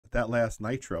that last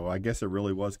Nitro, I guess it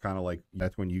really was kind of like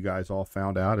that's when you guys all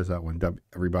found out. Is that when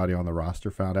everybody on the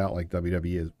roster found out like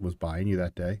WWE was buying you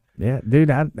that day? Yeah, dude,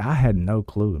 I had no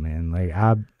clue, man. Like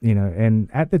and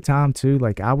at the time too,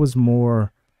 like I was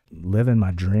more living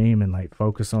my dream and like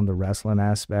focus on the wrestling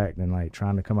aspect and like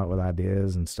trying to come up with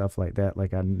ideas and stuff like that.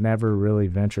 Like I never really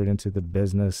ventured into the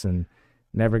business and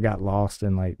never got lost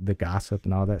in like the gossip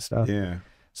and all that stuff. Yeah.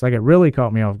 So like it really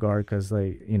caught me off guard because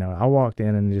like, I walked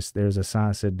in and just there's a sign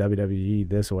that said WWE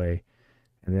this way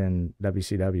and then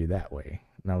WCW that way.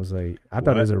 And I was like, I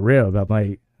thought it was a rib. I'm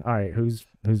like, all right, who's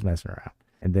messing around?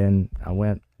 And then I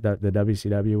went the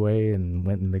WCW way and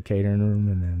went in the catering room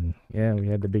and then, yeah, we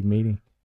had the big meeting.